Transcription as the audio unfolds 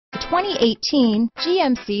2018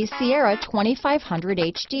 GMC Sierra 2500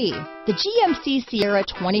 HD. The GMC Sierra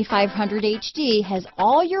 2500 HD has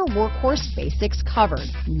all your workhorse basics covered.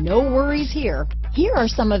 No worries here. Here are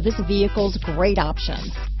some of this vehicle's great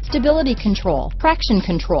options: stability control, traction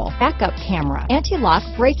control, backup camera, anti-lock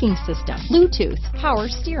braking system, Bluetooth, power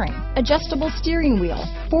steering, adjustable steering wheel,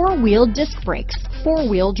 four-wheel disc brakes,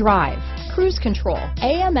 four-wheel drive, cruise control,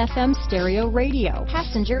 AM/FM stereo radio,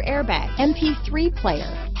 passenger airbag, MP3 player,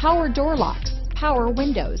 power door locks, power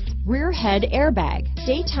windows, rear head airbag,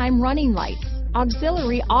 daytime running lights,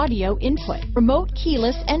 auxiliary audio input, remote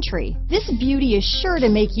keyless entry. This beauty is sure to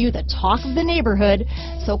make you the talk of the neighborhood,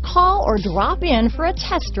 so call or drop in for a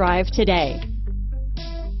test drive today.